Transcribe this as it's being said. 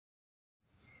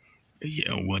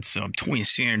Yo, what's up? Toy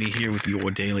Insanity here with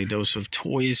your daily dose of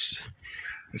toys.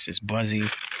 This is Buzzy.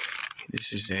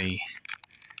 This is a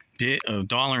bit of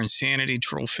Dollar Insanity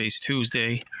Troll Face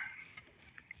Tuesday.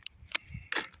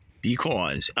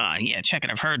 Because, check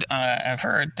it. I've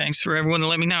heard. Thanks for everyone to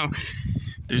let me know.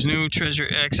 There's new Treasure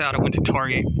X out. I went to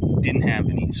Target, didn't have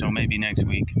any, so maybe next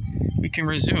week we can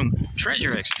resume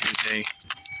Treasure X Tuesday.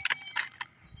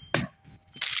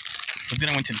 But then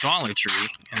I went to Dollar Tree,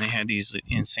 and they had these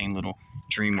insane little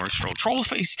DreamWorks Troll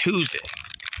Face Tuesday.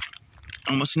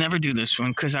 I almost never do this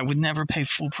one, because I would never pay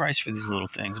full price for these little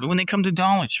things. But when they come to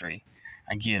Dollar Tree,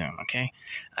 I get them, okay?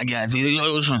 I got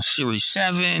videos on Series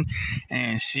 7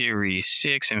 and Series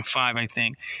 6 and 5, I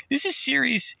think. This is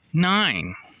Series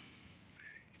 9.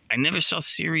 I never saw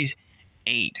Series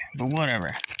 8, but whatever.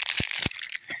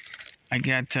 I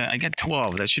got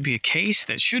 12. That should be a case.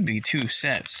 That should be 2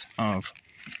 sets of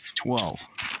 12.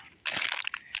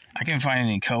 I can't find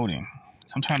any coding.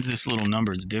 Sometimes this little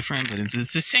number is different, but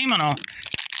it's the same on all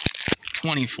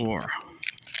 24.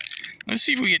 Let's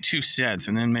see if we get 2 sets,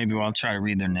 and then maybe I'll try to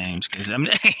read their names. Because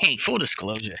hey, full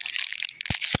disclosure,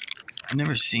 I've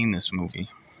never seen this movie.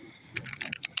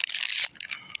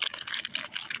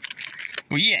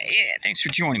 Well, yeah. Thanks for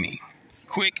joining me.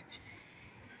 Quick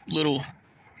little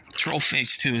Troll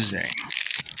Face Tuesday.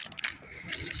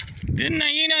 Didn't I?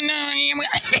 You don't know.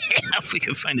 If we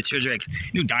can find the Treasure X.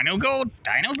 New Dino Gold?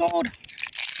 Dino Gold?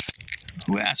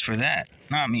 Who asked for that?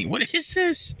 Not me. What is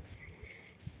this?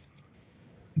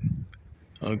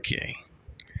 Okay.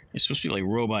 They're supposed to be like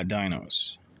robot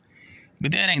dinos.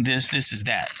 But that ain't this. This is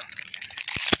that.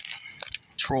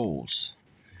 Trolls.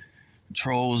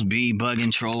 Trolls be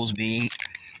bugging. Trolls be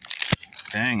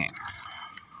banging.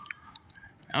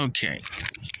 Okay.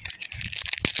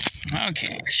 I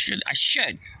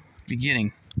should be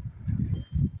getting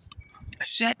a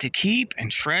set to keep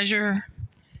and treasure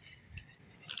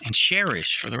and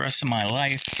cherish for the rest of my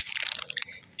life,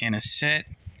 and a set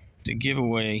to give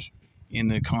away in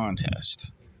the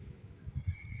contest.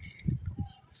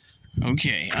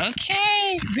 Okay,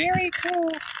 very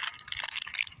cool.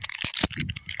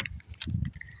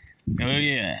 Oh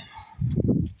yeah.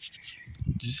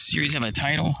 Does this series have a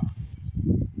title?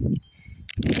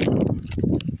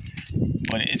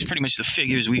 But it's pretty much the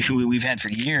figures we've had for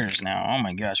years now. Oh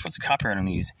my gosh, what's the copyright on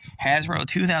these? Hasbro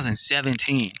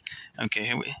 2017. Okay,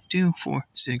 here we 2, 4,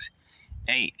 6,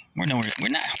 8. We're not.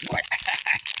 What?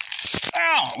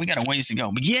 Oh, we got a ways to go.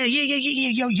 But yeah.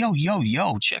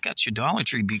 Yo. Check out your Dollar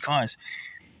Tree, because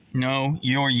no,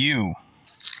 you're you.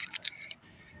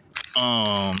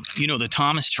 The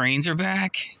Thomas Trains are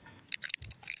back.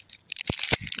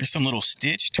 There's some little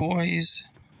Stitch toys.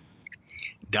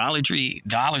 Dollar Tree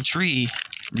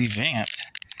revamped,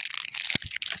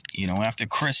 after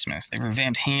Christmas. They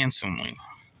revamped handsomely.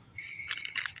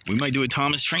 We might do a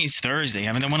Thomas Trains Thursday.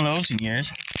 Haven't done one of those in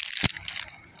years.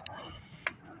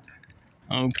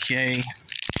 Okay.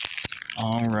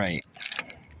 All right.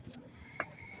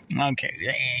 Okay.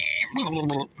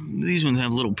 These ones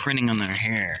have little printing on their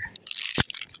hair.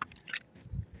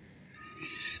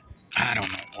 I don't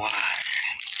know why.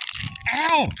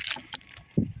 Ow!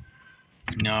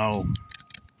 No.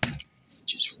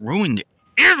 Just ruined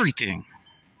everything.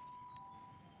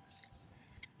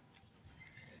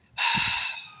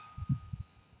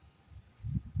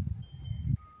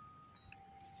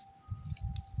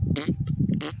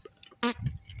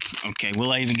 Okay,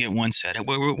 will I even get one set?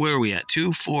 Where are we at?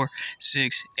 2, 4,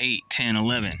 6, 8, 10,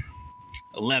 11.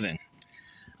 11.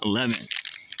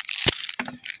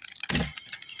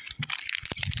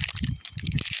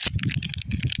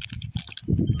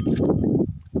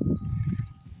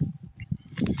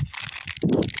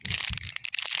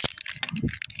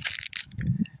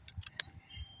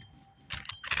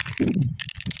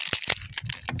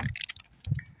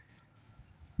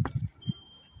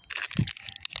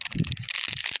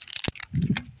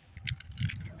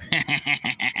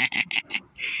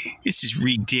 This is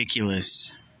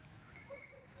ridiculous.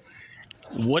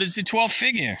 What is the 12th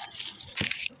figure?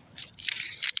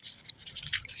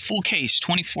 Full case,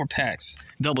 24 packs.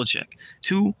 Double check.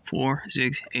 2, 4,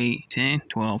 6, 8, 10,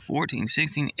 12, 14,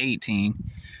 16,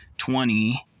 18,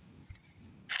 20.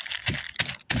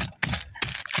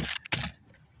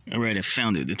 All right, I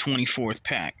found it. The 24th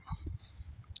pack.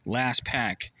 Last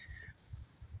pack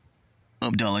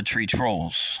of Dollar Tree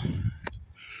Trolls.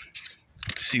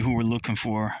 Let's see who we're looking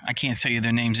for. I can't tell you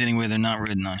their names anyway. They're not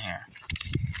written on here.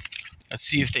 Let's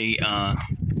see if they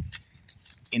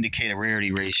indicate a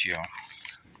rarity ratio.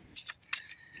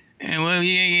 And well,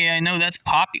 yeah, I know that's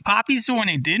Poppy. Poppy's the one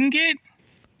they didn't get.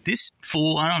 This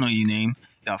fool, I don't know your name,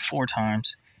 got 4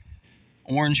 times.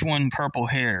 Orange one, purple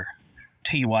hair.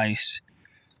 T-Weiss,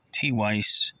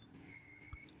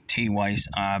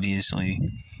 obviously,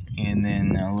 and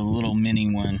then a little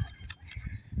mini one.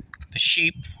 The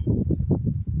sheep.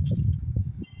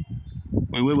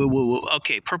 Wait.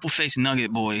 Okay, purple face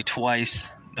nugget boy twice.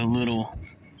 The little,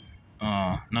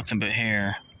 nothing but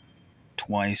hair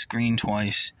twice. Green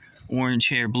twice. Orange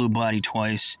hair, blue body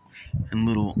twice. And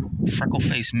little freckle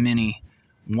face mini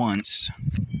once.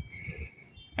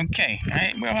 Okay,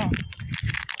 well,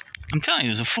 I'm telling you,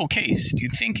 there's a full case. Do you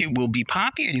think it will be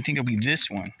Poppy or do you think it'll be this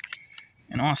one?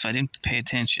 And also, I didn't pay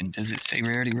attention. Does it say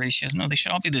rarity ratios? No, they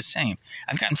should all be the same.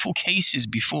 I've gotten full cases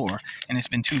before, and it's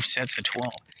been 2 sets of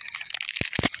 12.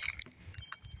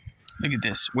 Look at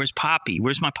this. Where's Poppy?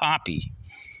 Where's my Poppy?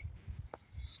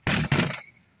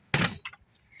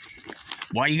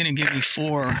 Why are you going to give me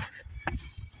 4...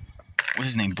 What's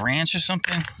his name? Branch or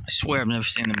something? I swear I've never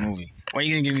seen the movie. Why are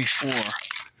you going to give me 4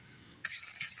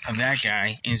 of that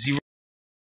guy and 0